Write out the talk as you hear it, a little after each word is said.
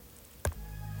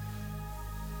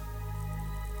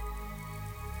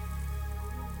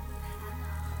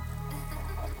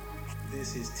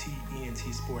This is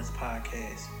TNT Sports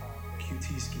Podcast.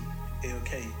 QT Ski,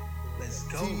 LK. Let's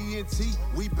go. TNT,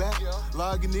 we back.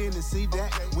 Logging in and see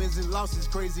that. Wins and losses,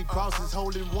 crazy crosses,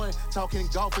 holding one. Talking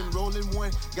golf and rolling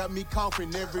one. Got me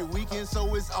coughing every weekend,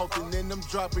 so it's often. And I'm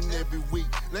dropping every week.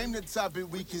 Name the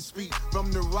topic we can speak.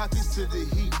 From the Rockets to the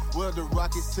Heat. Well, the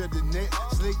Rockets to the net.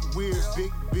 Slick, weird,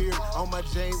 big beard on my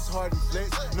James Harden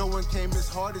flex. No one came as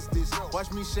hard as this.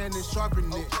 Watch me Shannon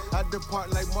sharpen it. I depart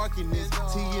like marking this.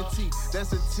 TNT,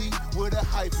 that's a T with a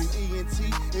hyphen. ENT,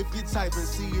 if you're typing,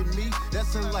 seeing me,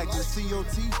 that's unlikely.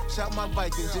 COT, shout my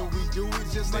Vikings, and we do it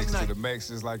just like Next Nike. to the max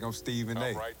is like I'm Stephen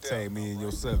A. Tag me in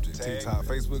your subject. TikTok,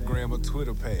 Facebook, Gram, or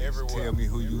Twitter page. Tell me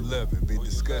who you loving. Big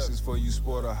discussions for you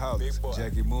sport or hollers.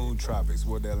 Jackie Moon Tropics,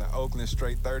 Wardell and Oakland,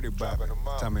 straight 30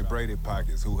 bopping. Tommy Brady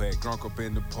pockets, who had drunk up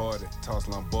in the party. Toss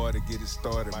Lombardi, get it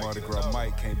started. Mardi Gras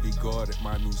Mike can't be guarded.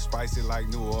 My new spicy like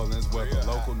New Orleans weather.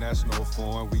 Local, national,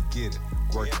 foreign, we get it.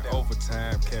 Working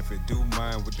overtime, Cafe do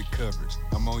mine with the coverage.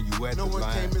 I'm on you at No the one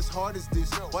line. came as hard as this.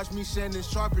 Watch me Shannon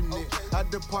sharpen it. I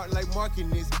depart like marking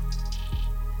this.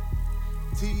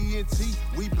 TNT,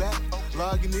 we back.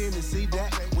 Logging in and see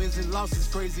that. Wins and losses,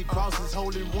 crazy crosses,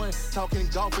 holding one. Talking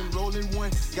golf and rolling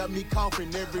one. Got me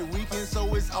coughing every weekend,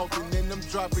 so it's often. And I'm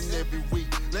dropping every week.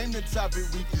 Name the topic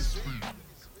we can speak.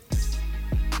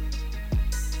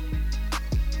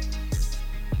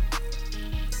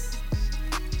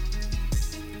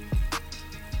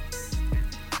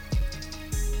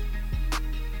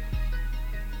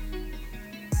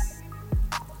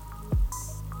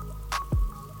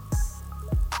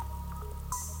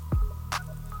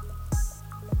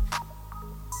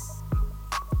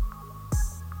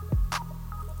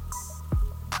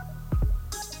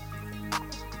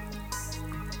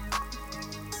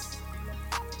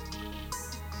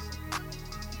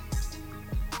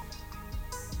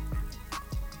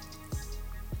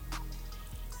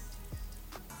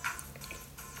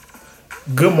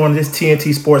 Good morning. This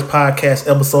TNT Sports Podcast,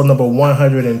 episode number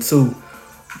 102.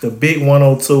 The big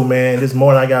 102, man. This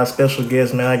morning I got a special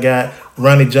guest, man. I got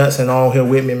Ronnie Johnson on here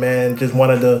with me, man. Just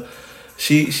one of the,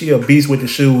 she a beast with the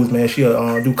shoes, man. She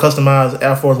do customized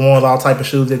Air Force Ones, all type of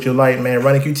shoes that you like, man.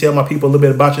 Ronnie, can you tell my people a little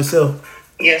bit about yourself?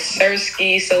 Yes, sir,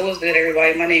 Ski. So what's good,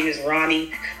 everybody? My name is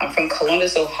Ronnie. I'm from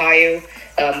Columbus, Ohio.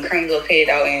 I'm currently located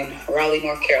out in Raleigh,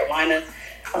 North Carolina.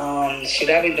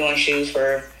 I've been doing shoes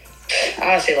for,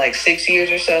 I would say, like 6 years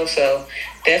or so. So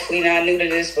definitely not new to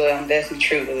this, but I'm definitely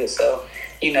true to it. So,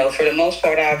 for the most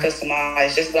part, I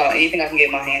customize just about anything I can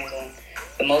get my hands on.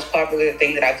 The most popular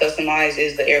thing that I customize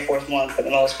is the Air Force One for the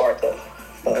most part, though.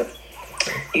 But,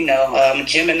 I'm a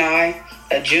Gemini,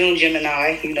 a June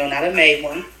Gemini, not a May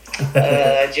one.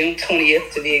 June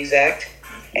 20th to be exact.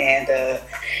 And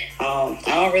I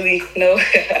don't really know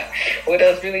what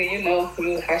else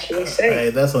really, I should say. Hey,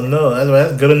 that's enough.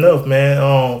 That's good enough,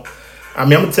 man. I'm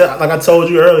gonna tell, like I told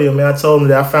you earlier, man. I told him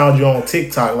that I found you on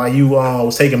TikTok. Like you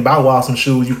was taking Bow Wow some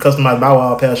shoes. You customized Bow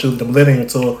Wow pair of shoes with the Millennium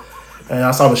Tour. And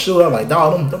I saw the shoe. I was like,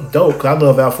 dog, them dope. Cause I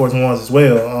love Air Force Ones as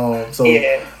well. So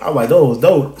yeah. I was like, those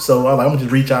dope. So I was like, I'm gonna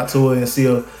just reach out to her and see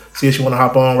if she want to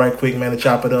hop on right quick, man, to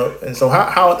chop it up. And so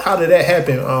how did that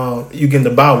happen? You getting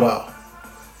the Bow Wow?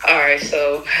 All right,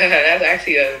 so that's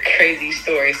actually a crazy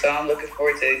story. So I'm looking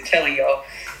forward to telling y'all.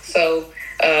 So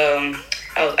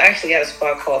I was actually at a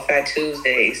spot called Fat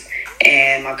Tuesdays,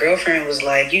 and my girlfriend was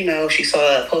like, she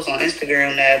saw a post on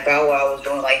Instagram that Bow Wow was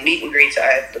doing like meet and greets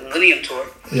at the Millennium Tour.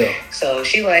 Yeah. So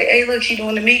she like, hey, look, she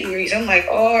doing the meet and greets. I'm like,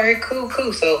 oh, all right,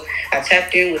 cool. So I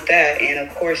tapped in with that, and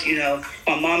of course,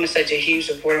 my mom is such a huge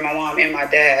supporter. My mom and my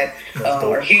dad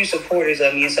are huge supporters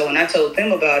of me, and so when I told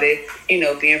them about it,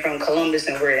 being from Columbus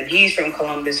and he's from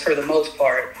Columbus for the most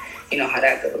part, how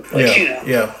that goes. But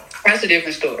yeah. That's a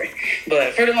different story.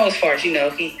 But for the most part, he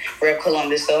rep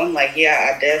Columbus. So I'm like,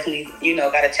 yeah, I definitely,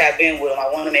 got to tap in with him. I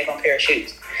want to make him a pair of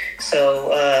shoes.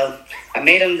 So I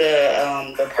made him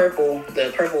the purple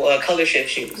color shift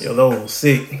shoes. Yo, those was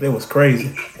sick. They was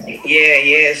crazy.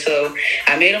 Yeah. So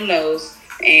I made him those.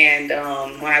 And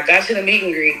when I got to the meet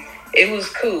and greet, it was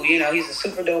cool. He's a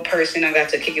super dope person. I got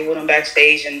to kick it with him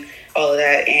backstage and all of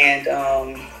that.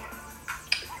 And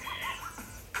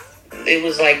it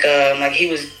was like he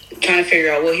was trying to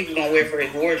figure out what he was going to wear for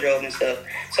his wardrobe and stuff.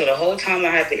 So the whole time I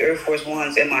had the Air Force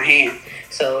Ones in my hand.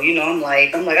 So, I'm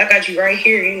like, I got you right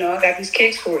here. I got these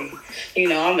kicks for you.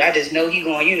 I just know he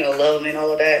going, love them and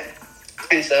all of that.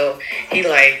 And so he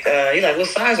like, what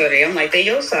size are they? I'm like, they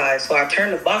your size. So I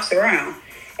turned the box around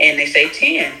and they say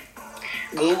 10.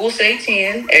 Google say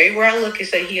 10. Everywhere I look, it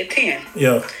say he a 10.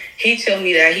 Yeah. He tell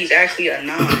me that he's actually a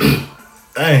 9.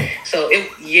 Dang. So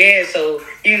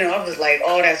I was like,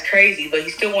 oh, that's crazy, but he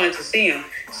still wanted to see him.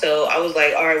 So I was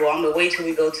like, all right, well, I'm gonna wait till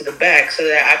we go to the back so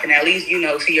that I can at least,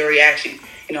 see your reaction.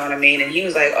 You know what I mean? And he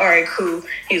was like, all right, cool.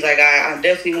 He's like, I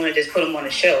definitely want to just put him on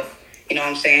the shelf. You know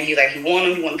what I'm saying? He's like, he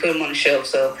want to put him on the shelf.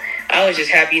 So I was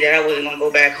just happy that I wasn't gonna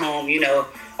go back home,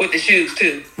 with the shoes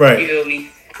too. Right. You feel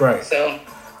me? Right. So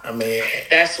I mean,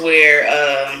 that's where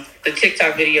the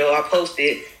TikTok video I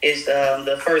posted is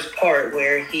the first part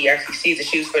where he actually sees the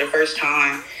shoes for the first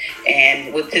time.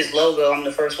 And with his logo, I'm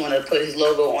the first one to put his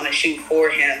logo on a shoe for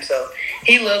him. So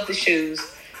he loved the shoes.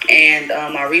 And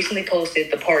I recently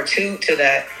posted the part 2 to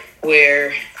that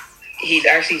where he's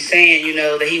actually saying,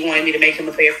 that he wanted me to make him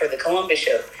a pair for the Columbus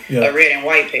show, a red and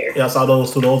white pair. Yeah, I saw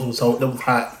those too. Those was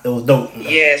hot. It was dope.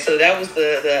 Yeah, so that was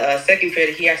the second pair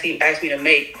that he actually asked me to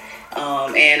make.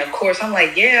 And of course, I'm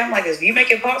like, if you make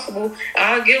it possible,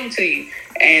 I'll give them to you.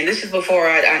 And this is before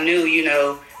I knew,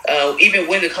 even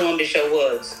when the Columbus show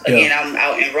was. Again, I'm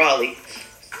out in Raleigh.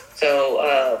 So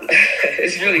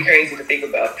it's really crazy to think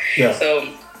about. Yeah. So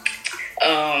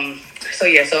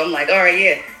I'm like, all right,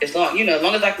 yeah. As long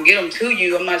as I can get them to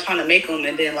you, I'm not trying to make them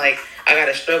and then I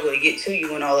gotta struggle to get to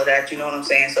you and all of that. You know what I'm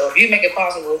saying? So if you make it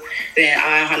possible, then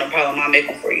I don't have no problem. I'll make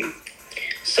them for you.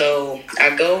 So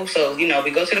I go. So we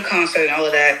go to the concert and all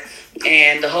of that.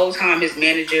 And the whole time, his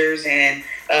managers and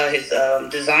his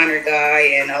designer guy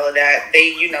and all of that,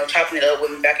 they chopping it up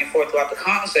with me back and forth throughout the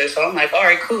concert. So I'm like, all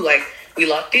right, cool. We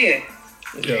locked in.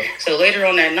 Yeah. So later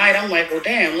on that night, I'm like, well,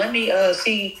 damn, let me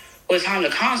see what time the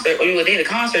concert, or what day the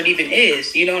concert even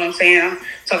is. You know what I'm saying? I'm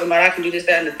talking about I can do this,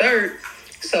 that, and the third.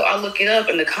 So I look it up,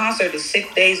 and the concert is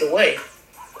 6 days away.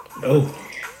 Oh.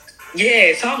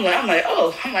 Yeah, so I'm like,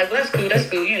 well, that's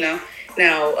cool,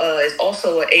 Now, it's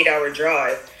also an 8-hour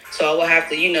drive. So I will have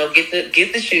to,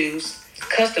 get the shoes,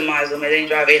 customize them, and then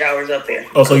drive 8 hours up there.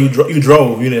 Oh, so you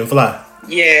drove, you didn't fly?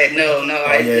 Yeah, no,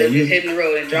 I just hitting the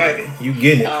road and driving. You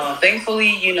getting it.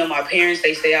 Thankfully, my parents,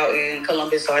 they stay out in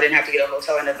Columbus, so I didn't have to get a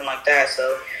hotel or nothing like that.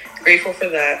 So grateful for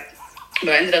that. But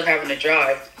I ended up having to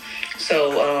drive.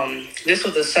 So this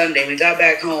was a Sunday. We got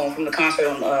back home from the concert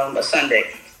on a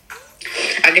Sunday.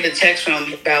 I get a text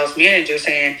from Bow's manager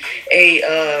saying, hey,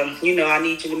 I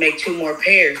need you to make 2 more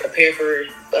pairs. A pair for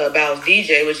Bow's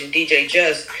DJ, which is DJ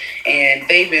Just. And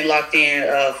they've been locked in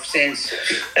since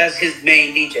that's his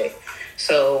main DJ.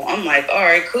 So I'm like, all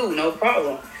right, cool, no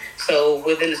problem. So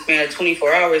within the span of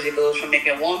 24 hours, it goes from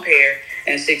making 1 pair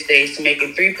in 6 days to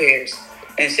making 3 pairs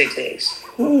in 6 days.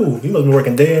 Ooh, you must be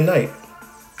working day and night.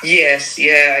 Yes,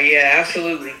 yeah,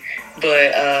 absolutely.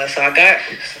 But so I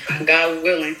got, God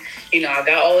willing, I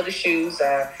got all of the shoes.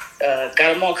 I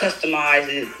got them all customized.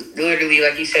 It literally,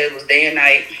 like you said, was day and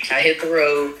night. I hit the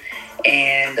road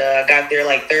and got there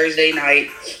Thursday night.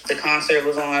 The concert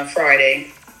was on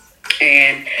Friday.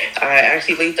 And I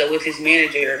actually linked up with his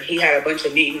manager. He had a bunch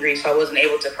of meet and greets, so I wasn't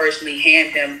able to personally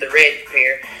hand him the red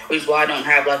pair, which is why I don't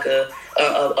have a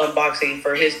unboxing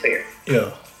for his pair.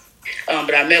 Yeah.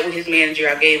 But I met with his manager.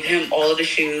 I gave him all of the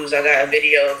shoes. I got a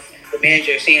video of the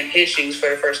manager seeing his shoes for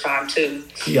the first time too.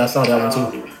 Yeah, I saw that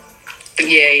one too.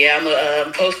 Yeah,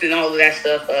 I'm posting all of that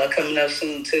stuff coming up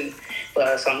soon too.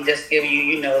 But so I'm just giving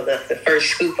you, the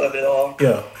first scoop of it all.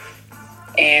 Yeah.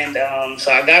 And so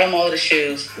I got him all the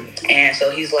shoes. And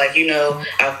so he's like,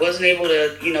 I wasn't able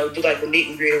to, do the meet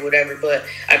and greet or whatever, but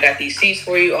I got these seats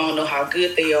for you. I don't know how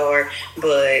good they are,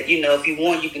 but, if you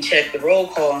want, you can check the roll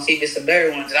call and see if it's some better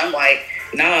ones. And I'm like,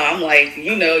 nah,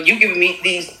 you giving me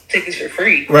these tickets for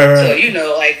free. Right. So,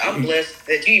 I'm blessed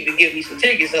that you even give me some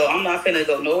tickets. So I'm not finna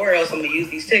go nowhere else. I'm gonna use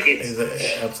these tickets.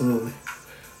 Absolutely.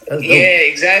 That's dope. Yeah,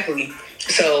 exactly.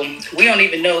 So we don't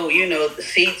even know, the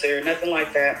seats or nothing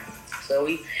like that. So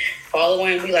we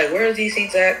following, we like, where are these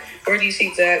seats at? Where are these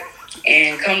seats at?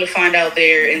 And come to find out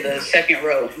they're in the second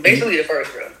row, basically the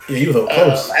first row. Yeah, you were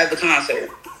close. At the concert.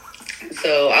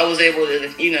 So I was able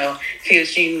to, see his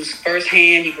shoes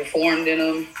firsthand. He performed in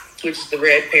them, which is the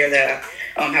red pair that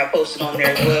I have posted on there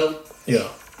as well. Yeah.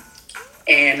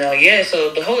 And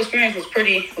so the whole experience was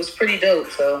pretty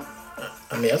dope. So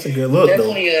I mean, that's a good look,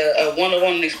 definitely a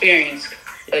one-on-one experience.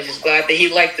 I was just glad that he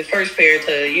liked the first pair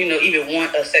to, even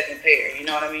want a second pair. You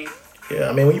know what I mean? Yeah,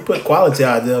 I mean, when you put quality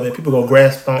out there, I mean, people go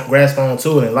grasp on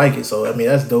to it and like it. So, I mean,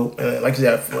 that's dope. And like you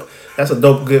said, that's a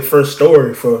dope, good first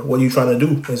story for what you're trying to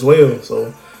do as well.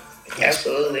 So,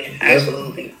 Absolutely,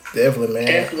 man.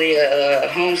 Definitely a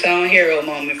hometown hero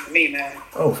moment for me, man.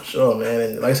 Oh, for sure, man.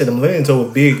 And like I said, the Millennium Tour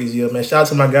was big this year, man. Shout out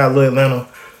to my guy, Lil Atlanta.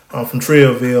 From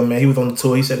Trillville, man. He was on the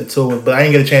tour. He said the tour was, but I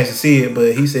didn't get a chance to see it,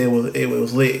 but he said it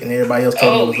was lit, and everybody else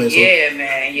told me it was lit. Yeah,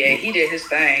 man. Yeah, he did his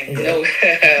thing. For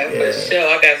sure.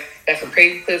 I got some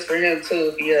crazy clips for him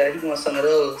too. Yeah, he wants some of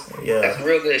those. Yeah. Got some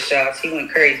real good shots. He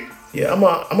went crazy. Yeah, I'm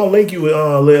gonna link you with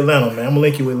Lil Atlanta, man. I'm gonna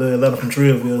link you with Lil Atlanta from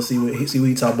Trillville. See what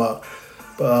he talk about.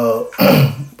 But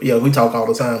yeah, we talk all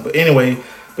the time. But anyway,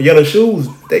 but yeah, the shoes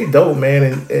they dope,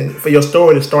 man. And for your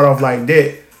story to start off like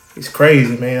that, it's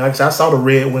crazy, man. Like I said, I saw the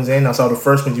red ones and I saw the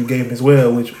first ones you gave me as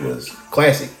well, which was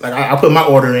classic. Like I put my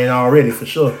order in already for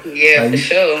sure. Yeah, like, for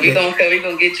sure. We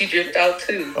gonna get you dripped out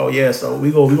too. Oh yeah, so we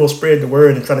gonna spread the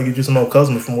word and try to get you some more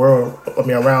customers from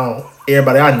around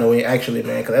everybody I know actually,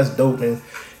 man, because that's dope, man.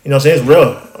 You know what I'm saying? It's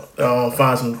real.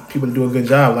 Find some people to do a good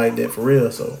job like that for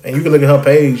real. So, and you can look at her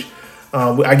page.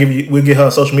 We'll get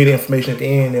her social media information at the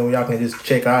end, and y'all can just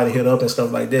check out and hit up and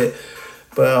stuff like that.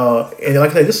 But and like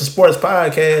I said, this is a sports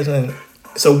podcast, and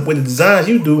so with the designs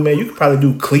you do, man, you could probably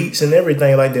do cleats and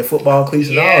everything like that, football cleats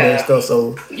and all that stuff.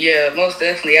 So yeah, most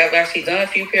definitely. I've actually done a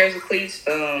few pairs of cleats,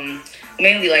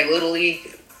 mainly like Little League.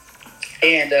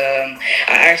 And I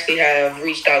actually have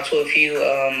reached out to a few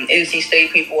NC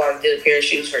State people. I did a pair of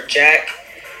shoes for Jack.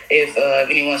 If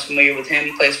anyone's familiar with him,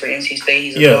 he plays for NC State.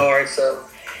 He's a guard, so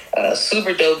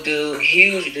super dope dude,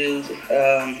 huge dude.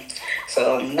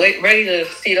 So I'm ready to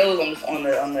see those on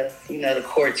the the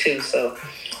court too. So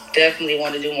definitely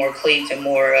want to do more cleats and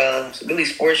more really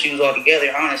sports shoes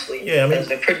altogether. Honestly, yeah, I mean,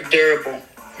 they're pretty durable.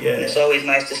 Yeah, and it's always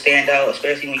nice to stand out,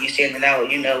 especially when you're standing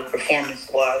out, performance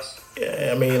wise.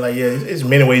 Yeah, I mean, like, it's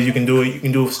many ways you can do it. You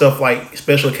can do stuff like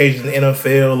special occasions in the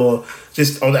NFL or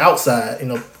just on the outside.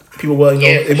 People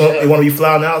they want to be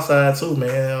fly on the outside too,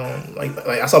 man. Like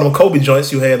I saw them Kobe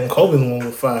joints you had. Them Kobe one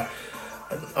with fire.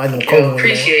 I know Kobe.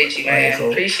 Appreciate you, man. So,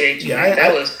 appreciate you. Yeah,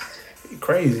 that was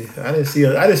crazy. I didn't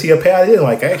see a pair I didn't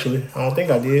like actually. I don't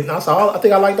think I did. I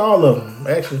think I liked all of them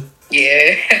actually.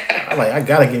 Yeah. I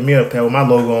gotta get me a pair with my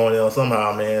logo on there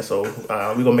somehow, man. So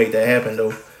we gonna make that happen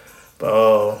though.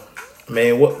 But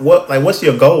man, what's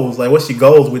your goals? Like, what's your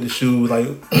goals with the shoes? Like,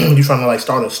 you trying to like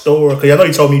start a store? Cause I know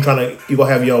you told me you gonna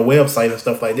have your website and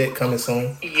stuff like that coming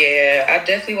soon. Yeah, I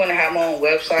definitely want to have my own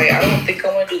website. I don't think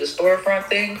I want to do the storefront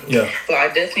thing. Yeah, but I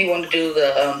definitely want to do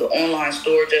the online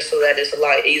store just so that it's a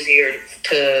lot easier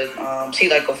to see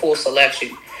like a full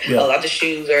selection. Yeah. A lot of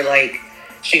shoes are like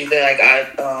shoes that like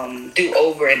I do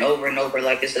over and over and over.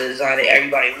 Like it's a design that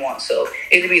everybody wants. So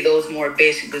it'll be those more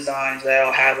basic designs that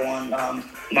I'll have on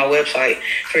my website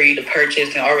for you to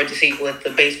purchase and already see what the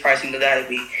base pricing of that'll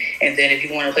be. And then if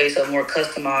you want to place a more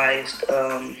customized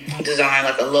design,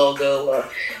 like a logo,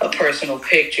 a personal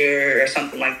picture or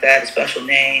something like that, a special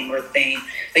name or theme,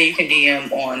 then you can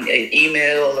DM on an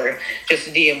email or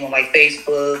just DM on like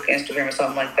Facebook, Instagram or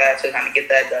something like that to kind of get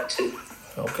that done too.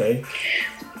 Okay.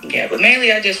 Yeah, but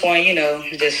mainly I just want,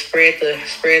 just spread the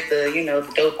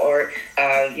the dope art.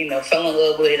 Fell in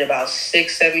love with it about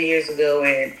 6-7 years ago,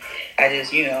 and I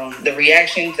just, the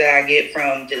reactions that I get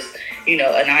from just,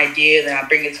 an idea that I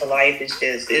bring it to life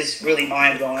it's really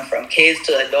mind blowing. From kids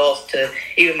to adults to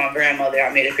even my grandmother.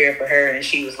 I made a pair for her, and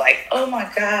she was like, "Oh my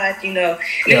God," It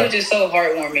was just so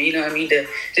heartwarming. You know what I mean? To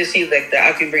just see like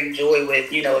that I can bring joy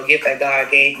with, a gift that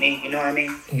God gave me. You know what I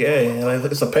mean? Yeah, like,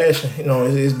 it's a passion.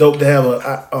 It's dope to have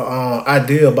a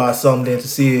idea about something, to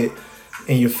see it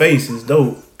in your face is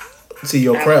dope. See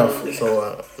your craft. Absolutely.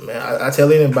 So man, I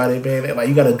tell anybody, man, that, like,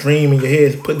 you got a dream in your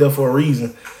head, it's put there for a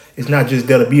reason. It's not just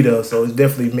there to be there. So it's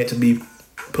definitely meant to be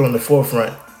put on the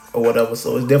forefront or whatever.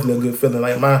 So it's definitely a good feeling.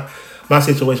 Like my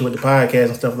situation with the podcast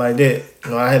and stuff like that.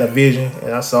 I had a vision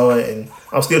and I saw it, and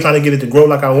I'm still trying to get it to grow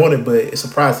like I wanted, but it's a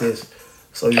process.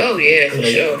 So for sure.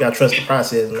 You gotta trust the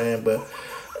process, man. But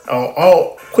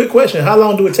quick question: how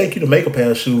long do it take you to make a pair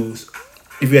of shoes?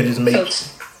 If you had just made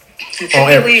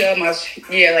typically, our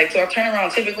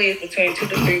turnaround typically is between 2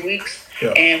 to 3 weeks. Yeah.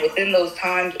 And within those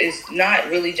times, it's not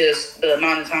really just the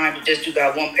amount of time to just do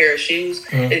that one pair of shoes.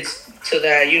 Mm-hmm. It's so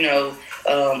that,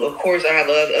 of course, I have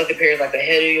other pairs like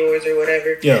ahead of yours or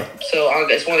whatever. Yeah. So I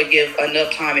just want to give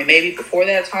enough time. And maybe before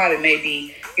that time, it may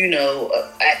be,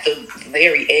 at the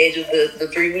very edge of the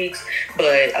 3 weeks.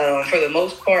 But for the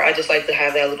most part, I just like to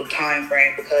have that little time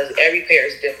frame because every pair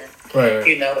is different. Right.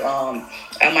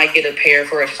 I might get a pair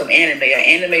for some anime. An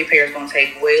anime pair is going to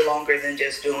take way longer than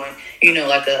just doing,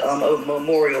 like a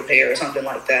memorial pair or something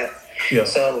like that. Yeah.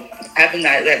 So having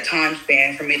that time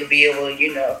span for me to be able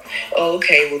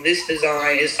to, this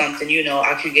design is something,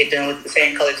 I can get done with the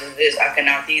same colors as this. I can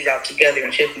knock these out together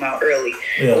and ship them out early.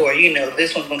 Yeah. Or,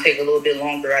 this one's going to take a little bit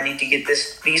longer. I need to get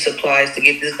these supplies to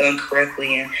get this done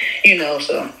correctly. And,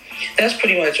 so that's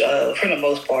pretty much, for the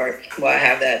most part, why I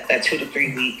have that 2 to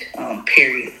 3 week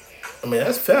period. I mean,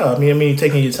 that's fair. I mean, you're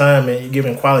taking your time and you're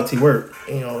giving quality work.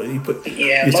 You know, you're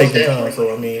taking time.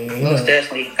 So I mean, most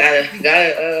definitely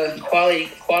gotta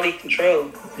quality control.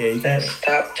 Yeah, that's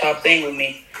top thing with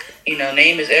me. You know,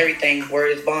 name is everything.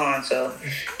 Word is bond. So,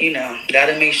 you know,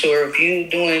 gotta make sure if you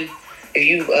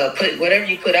put whatever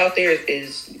you put out there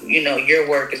is you know your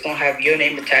work. It's gonna have your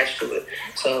name attached to it.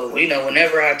 So, you know,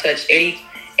 whenever I touch any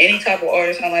type of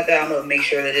artist, something like that, I'm gonna make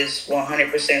sure that it's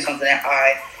 100% something that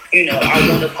I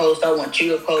want to post. I want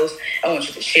you to post. I want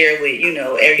you to share with, you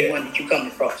know, everyone that you come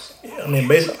across. I mean,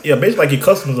 basically like your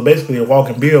customers are basically a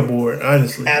walking billboard,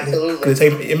 honestly. Absolutely. Because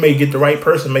it may get the right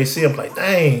person, may see them like,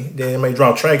 dang, then it may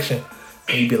draw traction.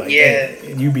 And you'd be like,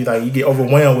 dang. And you get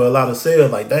overwhelmed with a lot of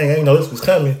sales. Like, dang, I didn't know this was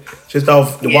coming. Just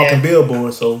off the walking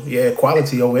billboard. So, yeah,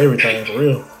 quality over everything, for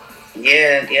real.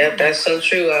 Yeah, that's so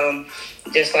true.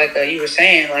 Just like you were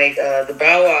saying, like the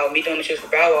Bow Wow, me doing the shows for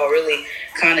Bow Wow really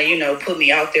kind of, you know, put me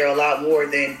out there a lot more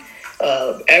than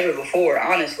ever before,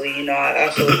 honestly. You know, I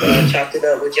also chopped it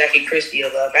up with Jackie Christie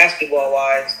of Basketball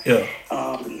Wives. Yeah.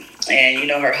 And, you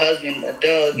know, her husband,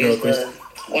 Doug, is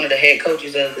one of the head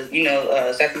coaches of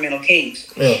the, Sacramento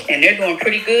Kings. Yeah. And they're doing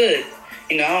pretty good.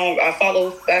 You know, I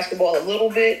follow basketball a little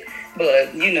bit,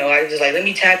 but, you know, I just like, let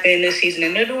me tap in this season,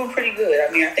 and they're doing pretty good.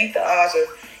 I mean, I think the odds are,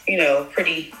 you know,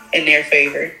 pretty in their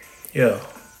favor. Yeah.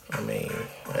 I mean...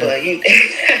 But you're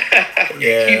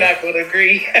not going to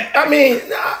agree. I mean,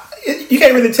 you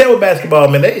can't really tell with basketball,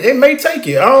 man. They may take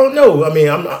it. I don't know. I mean,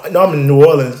 I'm in New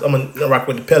Orleans. I'm in rock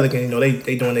with the Pelicans. You know,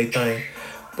 they doing their thing.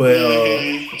 But,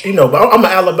 you know, but I'm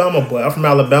an Alabama boy. I'm from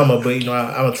Alabama, but, you know,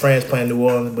 I'm a transplant in New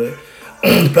Orleans. But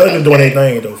the Pelicans doing their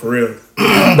thing, though, for real.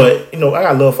 But, you know, I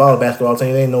got love for all the basketball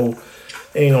teams.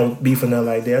 Ain't no beef or nothing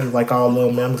like that. I just like all of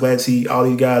them, man. I'm glad to see all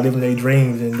these guys living their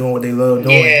dreams and doing what they love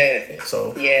doing. Yeah.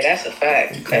 So yeah, that's a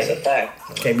fact. That's a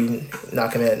fact. Can't be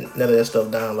knocking none of that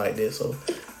stuff down like this. So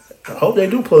I hope they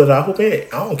do pull it out. I don't care.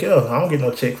 I don't get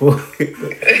no check for it.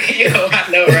 I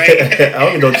know, right? I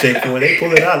don't get no check for it. They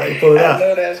pull it out. They pull it out. I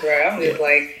know that's right. I'm just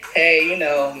like, hey, you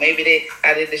know, maybe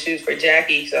I did the shoes for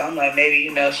Jackie, so I'm like, maybe,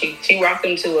 you know, she rocked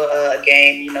them to a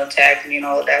game, you know, tagged me and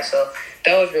all of that. So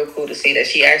that was real cool to see that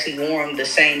she actually wore them the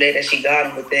same day that she got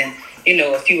them. Within, you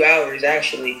know, a few hours,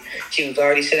 actually, she was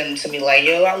already sending them to me like,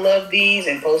 yo, I love these,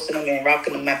 and posting them and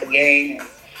rocking them at the game. And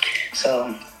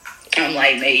so I'm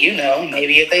like, maybe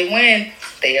if they win,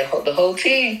 the whole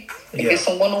team and get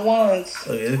some one-on-ones.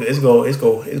 It's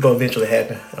gonna eventually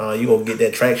happen. You gonna get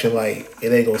that traction. Like,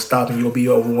 it ain't gonna stop, and you'll be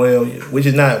overwhelmed, which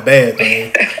is not a bad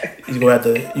thing. You'll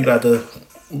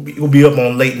be up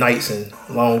on late nights and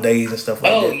long days and stuff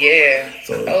like that. Oh yeah.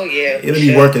 It'll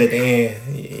be worth it at the end.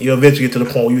 You'll eventually get to the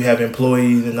point where you have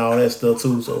employees and all that stuff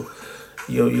too. So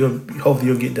you'll hopefully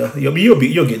you'll get there. You'll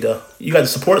get there. You got the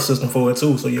support system for it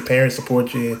too. So your parents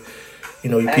support you, and, you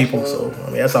know, your people. So I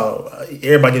mean, that's all.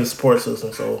 Everybody needs a support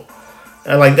system. So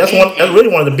that's really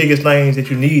one of the biggest things that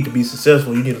you need to be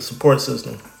successful. You need a support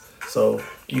system. So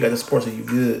you got the support, so you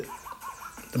good.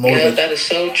 Yeah, that is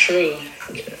so true.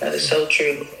 That is so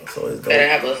true. So it's gotta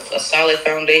have a solid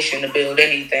foundation to build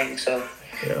anything. So,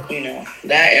 you know,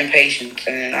 that and patience.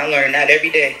 And I learn that every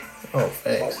day. Oh,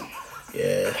 thanks.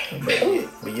 Yeah. But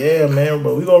yeah, man.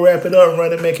 But we going to wrap it up,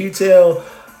 Running Man. Can you tell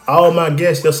all my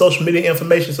guests your social media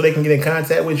information so they can get in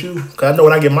contact with you? Because I know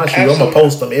when I get my shoes, I'm going to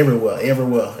post them everywhere. Even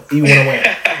when I wear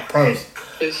them. I promise.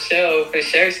 For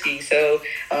sure, Ski. So,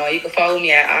 you can follow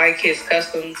me at iKiss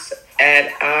Customs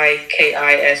at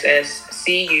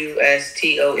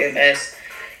IKISSCUSTOMS,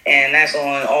 and that's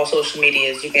on all social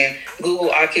medias. You can Google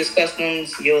iKiss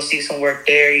Customs, you'll see some work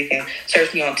there. You can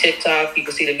search me on TikTok, you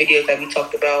can see the videos that we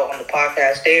talked about on the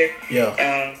podcast there.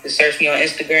 Yeah. You search me on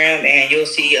Instagram, and you'll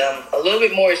see a little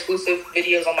bit more exclusive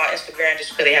videos on my Instagram, just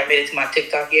because they haven't made it to my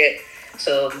TikTok yet.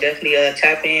 So definitely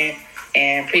tap in,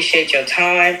 and appreciate your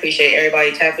time. Appreciate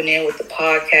everybody tapping in with the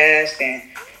podcast, and,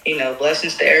 you know,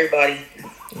 blessings to everybody.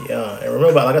 Yeah, and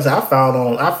remember, like I said, I found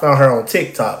her on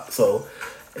TikTok, so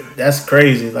that's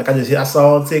crazy. Like I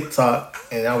saw on TikTok,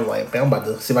 and I was like, man, I'm about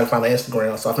to see if I can find the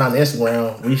Instagram. So I found the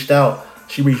Instagram, reached out,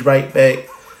 she reached right back,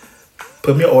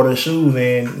 put me an order of shoes,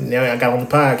 and now I got on the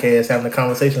podcast having a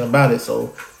conversation about it.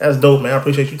 So that's dope, man. I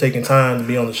appreciate you taking time to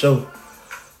be on the show.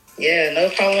 Yeah, no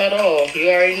problem at all. You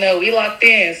already know we locked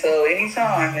in, so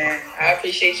anytime, man. I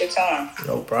appreciate your time.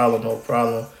 No problem.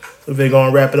 So we're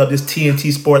going to wrap it up. This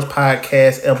TNT Sports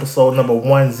Podcast, episode number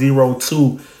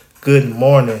 102. Good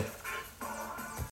morning.